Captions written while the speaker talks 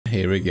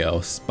Here we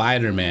go.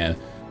 Spider-Man.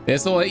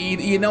 This one,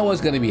 you know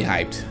it's gonna be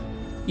hyped.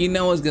 You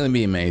know it's gonna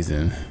be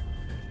amazing.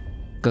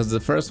 Because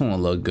the first one will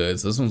look good,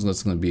 so this one's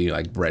just gonna be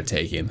like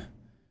breathtaking.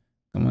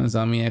 Come on,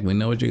 Insomniac, we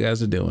know what you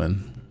guys are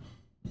doing.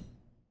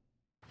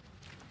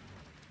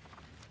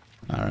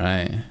 All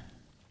right.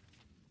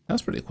 That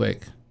was pretty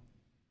quick.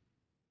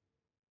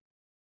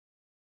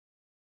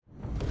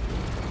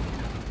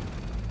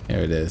 Here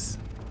it is.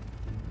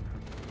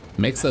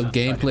 Mix of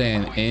gameplay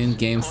and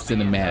in-game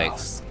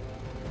cinematics.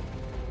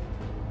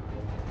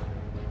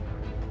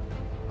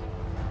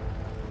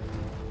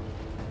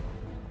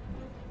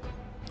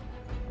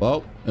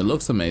 Well, it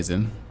looks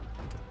amazing.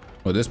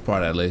 Well, this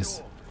part at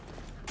least.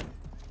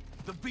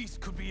 The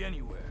beast could be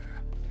anywhere.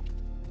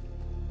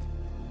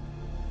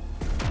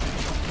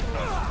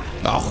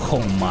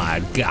 Oh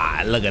my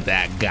God, look at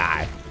that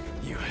guy.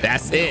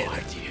 That's it.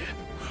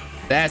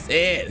 That's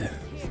it.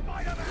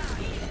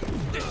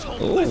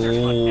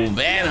 Ooh,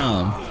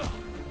 Venom.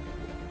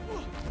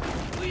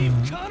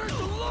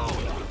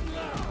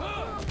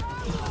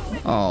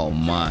 Oh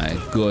my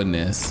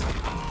goodness.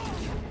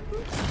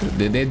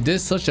 They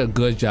did such a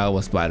good job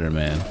with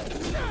Spider-Man.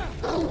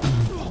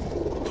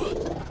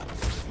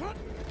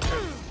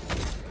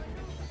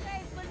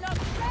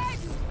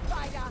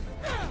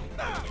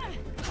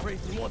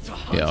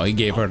 Yo, he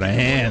gave her the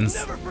hands.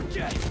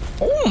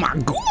 Oh my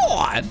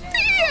God!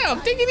 Damn,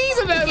 take it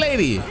easy on that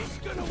lady.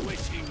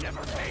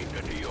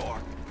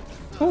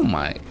 Oh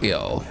my,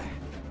 yo.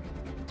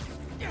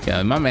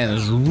 Yeah, my man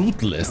is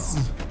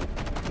ruthless.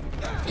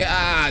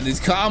 Yeah,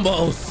 these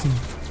combos.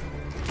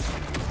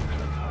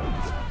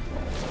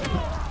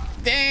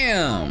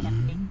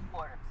 Damn.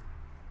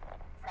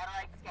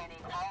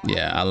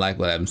 Yeah, I like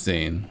what I'm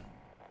seeing.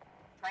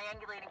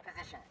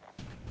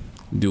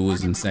 Dude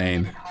was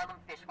insane.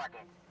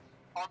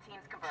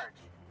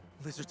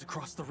 Lizards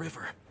across the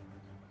river.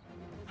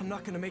 I'm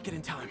not gonna make it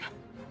in time.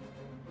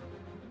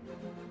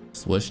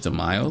 Switch to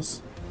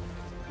Miles.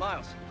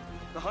 Miles,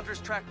 the hunters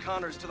tracked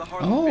Connors to the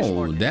Harlem Fish Oh,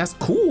 Market. that's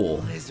cool.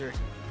 Lizard.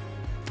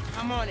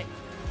 I'm on it.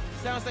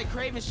 Sounds like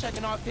Craven's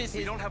checking off his.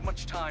 We don't have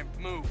much time.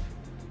 Move.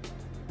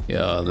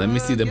 Yo, let me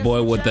see the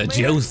boy with the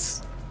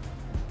juice.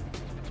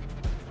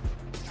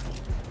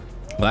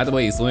 I like the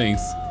way he swings.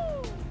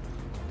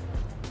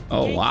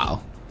 Oh,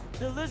 wow.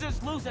 The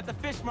lizard's loose at the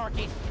fish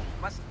market.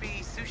 Must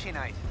be sushi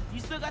night.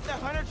 You still got the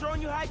hunter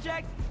drone you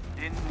hijacked?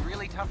 Been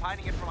really tough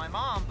hiding it from my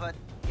mom, but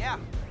yeah,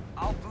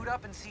 I'll boot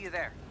up and see you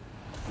there.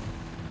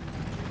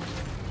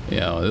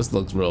 Yo, this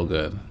looks real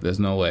good. There's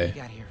no way.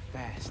 Got here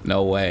fast.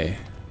 No way.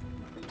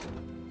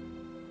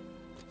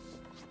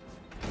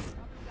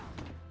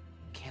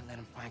 Can't let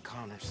him find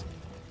Connors,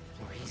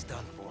 or he's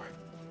done for.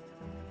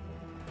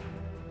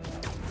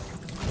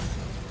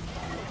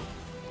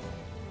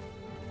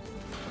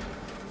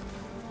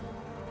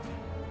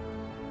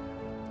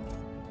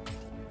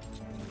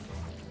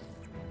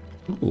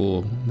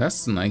 Ooh,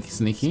 that's nice,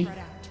 sneaky. Spread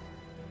out.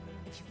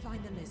 If you find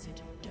the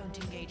lizard,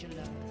 don't engage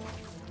alone.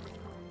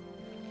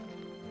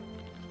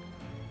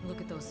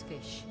 Look at those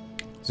fish.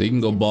 So you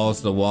can go balls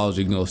to the walls,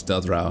 you can go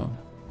stealth route.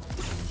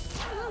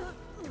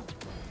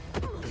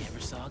 Never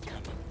saw it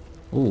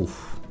coming.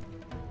 Oof.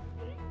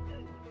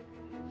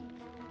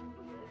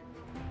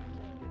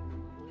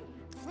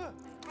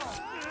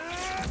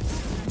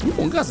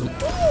 Ooh, got some. Ooh,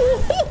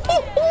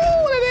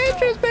 that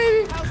entrance,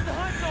 baby. How's the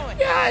hunt going?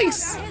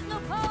 Yikes.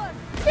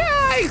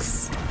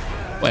 Yikes.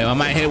 Wait, I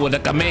might hit with the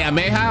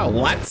Kamehameha?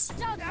 What?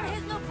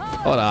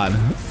 Hold on.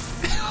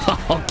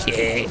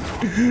 Okay.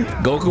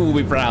 Goku will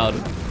be proud.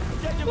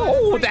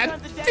 Oh,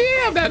 that,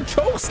 damn, that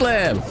choke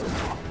slam.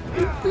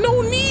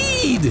 No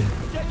need.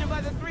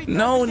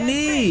 No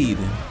need.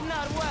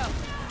 Not well.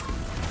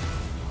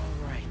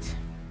 All right.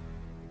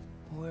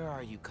 Where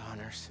are you,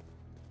 Connors?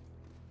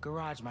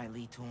 Garage might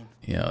lead to him.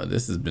 Yo,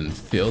 this has been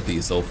filthy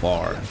so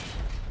far.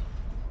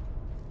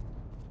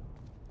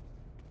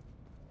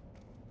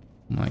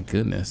 My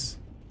goodness.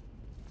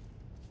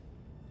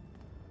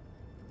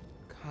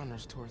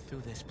 Connors tore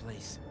through this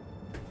place.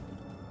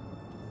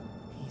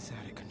 He's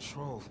out of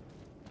control.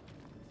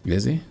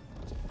 Is he?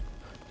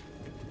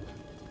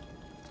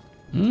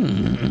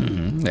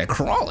 They're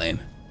crawling.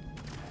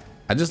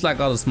 I just like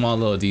all the small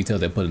little details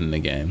they put in the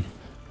game.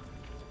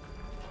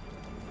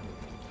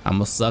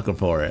 I'm a sucker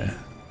for it.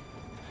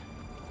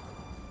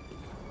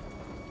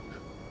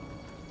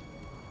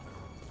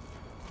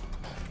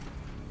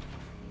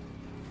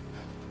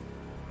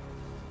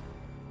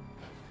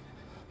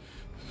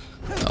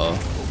 Oh,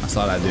 I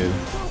saw that dude.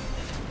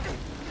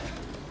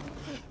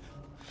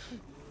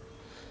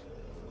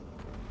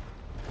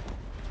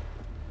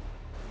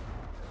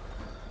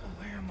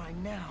 Where am I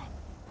now?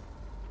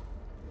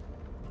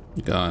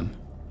 Gone.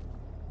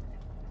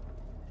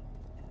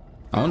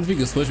 I wonder if you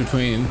can switch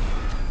between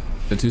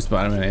the two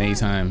Spider-Man at any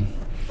time.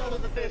 Follow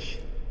the fish.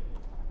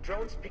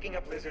 Drone's picking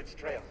up Lizard's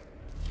trail.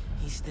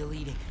 He's still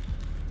eating.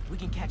 We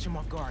can catch him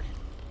off guard.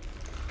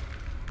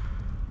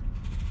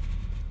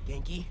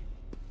 Genki,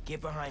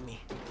 get behind me.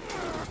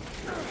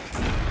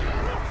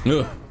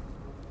 Ugh.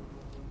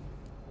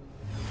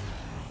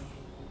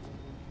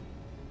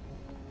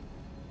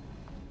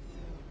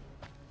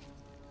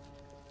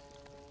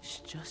 It's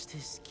just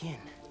his skin.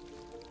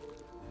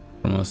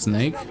 From a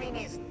snake? Does that mean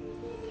he's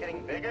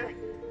getting bigger?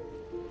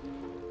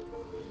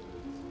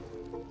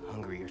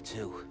 Hungrier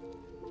too.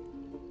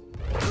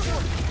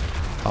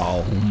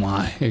 Oh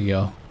my, here you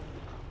go.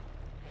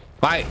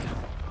 Fight!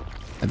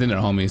 I think they're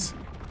homies.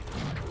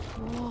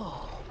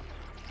 Whoa.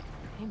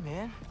 Hey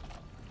man.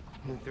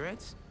 New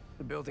threats?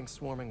 The building's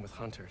swarming with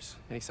hunters.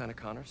 Any sign of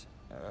Connors?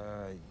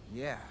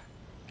 Yeah.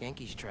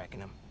 Genki's tracking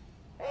him.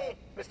 Hey,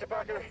 Mr.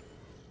 Parker.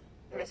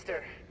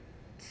 Mr.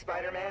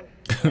 Spider-Man,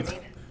 I mean.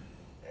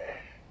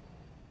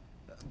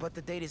 But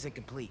the date isn't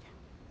complete.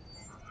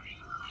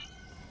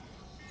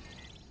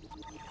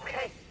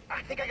 Okay,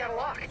 I think I got a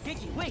lock.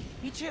 Genki, wait,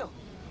 be chill.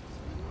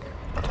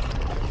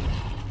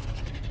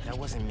 That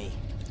wasn't me.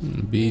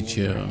 Be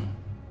chill.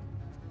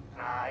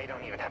 I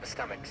don't even have a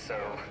stomach, so...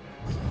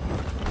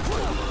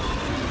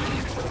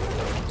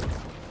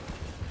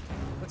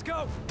 Let's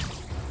go!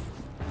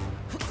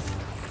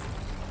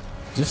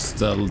 Just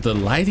the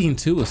lighting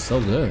too is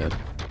so good.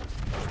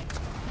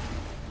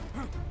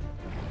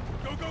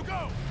 Go, go,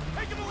 go!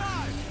 Take him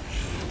alive!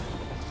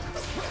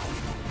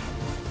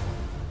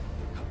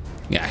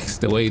 Yeah, it's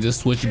the way you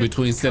just switch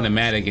between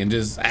cinematic and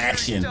just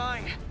action. He's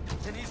dying,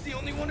 and he's the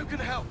only one who can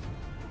help.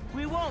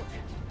 We won't.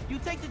 You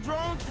take the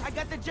drones, I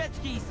got the jet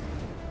skis.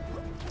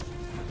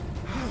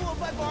 Cool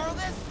if I borrow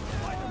this?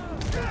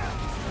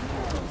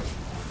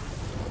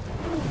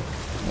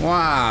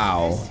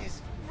 Wow. This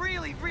is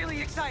really, really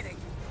exciting.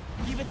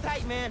 Keep it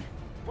tight, man.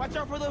 Watch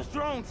out for those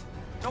drones.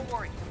 Don't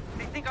worry.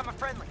 They think I'm a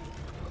friendly.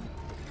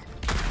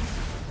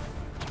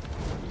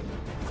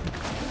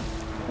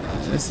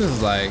 This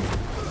is like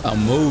a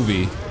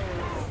movie.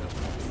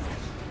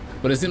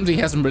 But it seems he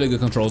has some really good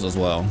controls as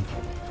well.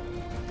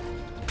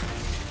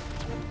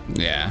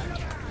 Yeah.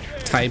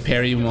 Tight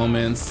parry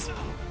moments.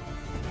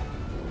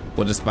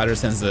 With the spider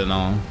sense and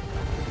all.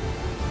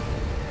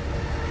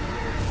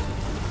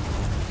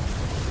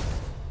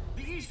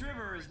 The East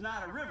River is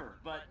not a river,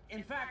 but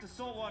in fact a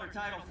saltwater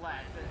tidal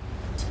flat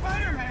that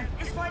Spider-Man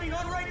is fighting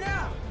on right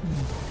now.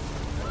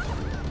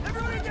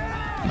 Everybody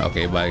down!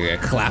 Okay, but I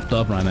get clapped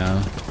up right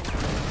now.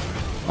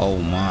 Oh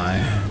my.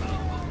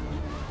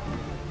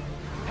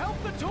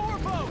 Help the tour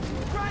boat!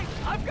 Right!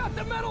 I've got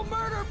the metal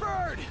murder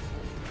bird!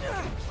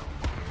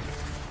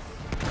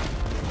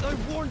 I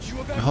warned you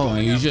about. Oh,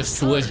 and you just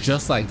switch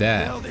just like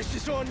that. Now this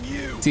is on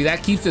you. See,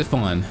 that keeps it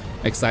fun,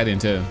 exciting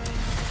too.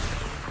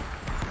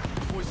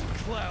 Poison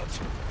clouds.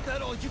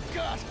 That all you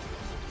got?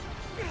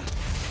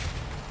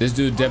 This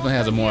dude definitely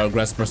has a more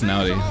aggressive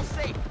personality. All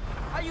safe.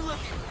 How you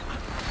looking?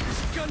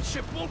 This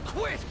gunship won't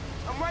quit.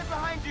 I'm right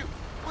behind you.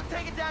 We'll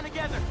take it down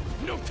together.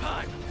 No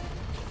time.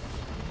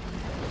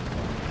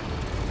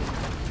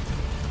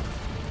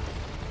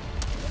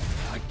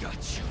 I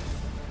got you.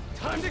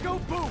 Time to go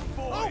boom,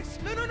 boys.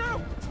 Oh,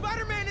 no.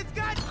 Spider-Man, it's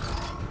got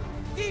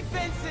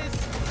defenses.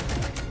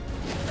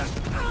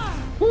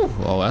 Whew.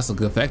 Oh, that's a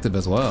good effective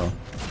as well.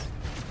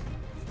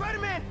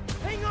 Spider-Man,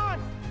 hang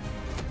on.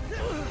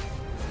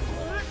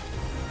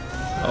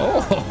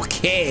 Oh,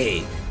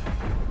 okay.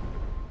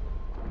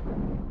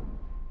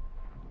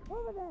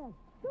 Over there!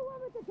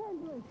 Whoever the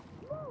tendrils!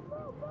 Move,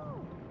 move,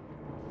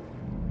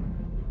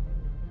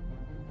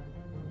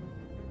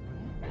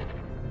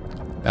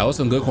 move! That was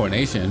some good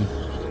coordination.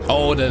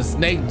 Oh, the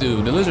snake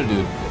dude, the lizard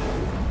dude.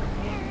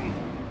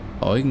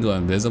 Oh, he can go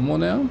invisible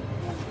now?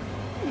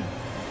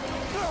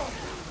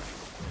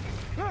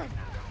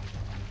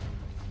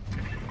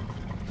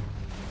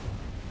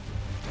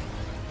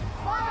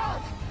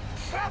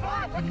 Grab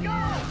on, let's go!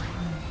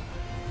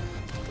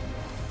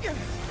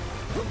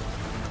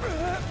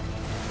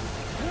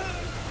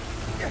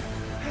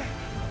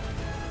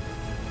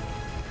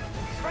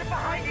 He's right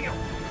behind you!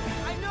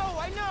 I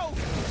know.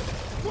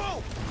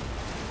 Whoa,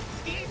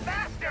 Ski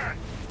faster!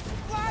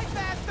 fly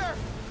faster.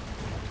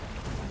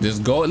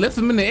 Just go, lift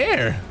him in the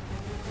air.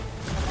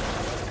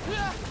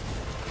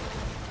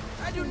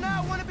 I do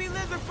not want to be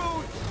lizard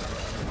food.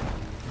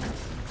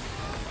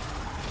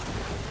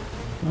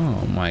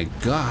 Oh my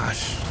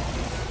gosh.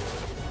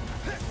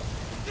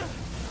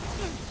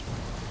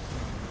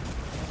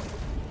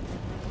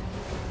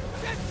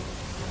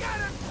 Got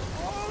him.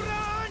 Hold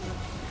on.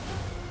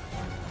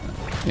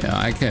 Yeah,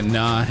 I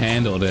cannot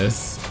handle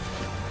this.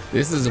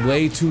 This is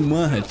way too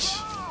much.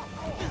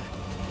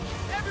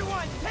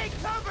 Everyone, take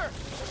cover.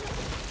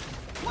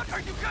 What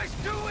are you guys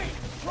doing?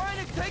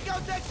 Trying to take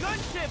out that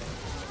gunship.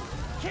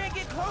 Can't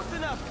get close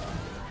enough.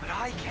 But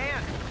I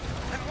can.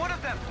 I'm one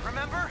of them,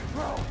 remember?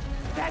 Bro,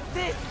 that's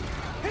it.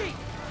 Pete,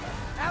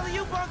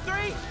 alley-oop on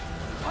 3.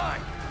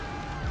 Fine.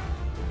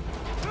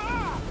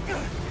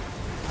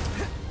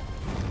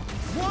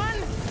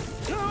 1,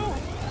 2,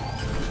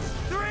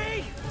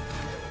 3.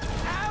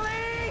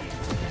 Alley.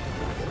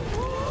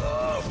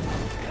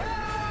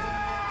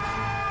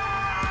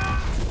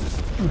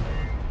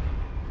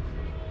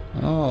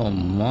 Oh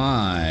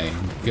my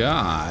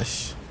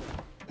gosh.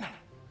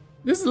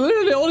 This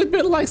literally only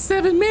been like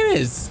 7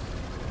 minutes.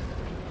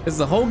 Is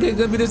the whole game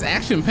gonna be this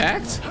action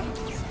packed?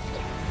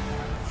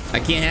 I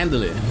can't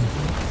handle it.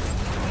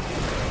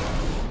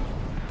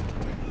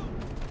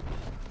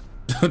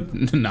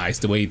 Nice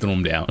the way he threw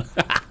him down.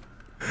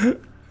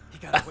 He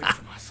got away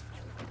from us.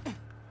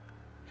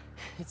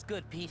 It's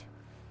good, Pete.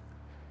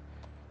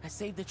 I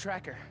saved the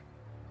tracker.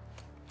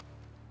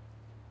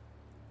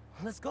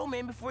 Let's go,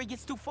 man, before he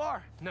gets too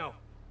far. No.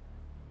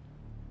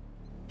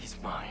 He's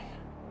mine.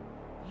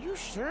 You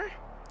sure?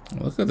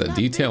 Look at the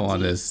detail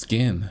on his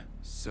skin.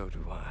 So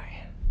do I.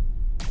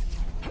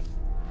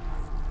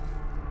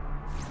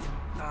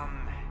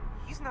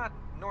 He's not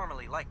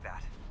normally like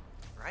that,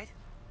 right?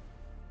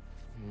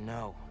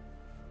 No.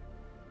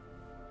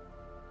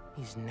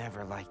 He's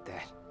never like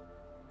that.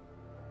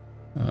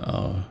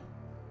 Uh-oh.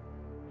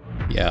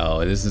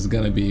 Yo, this is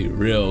gonna be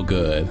real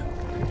good.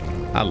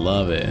 I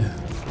love it.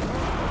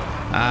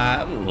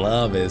 I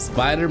love it.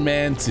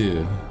 Spider-Man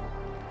 2.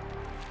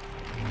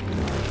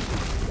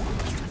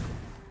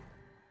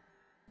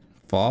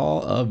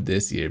 Fall of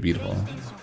this year. Beautiful.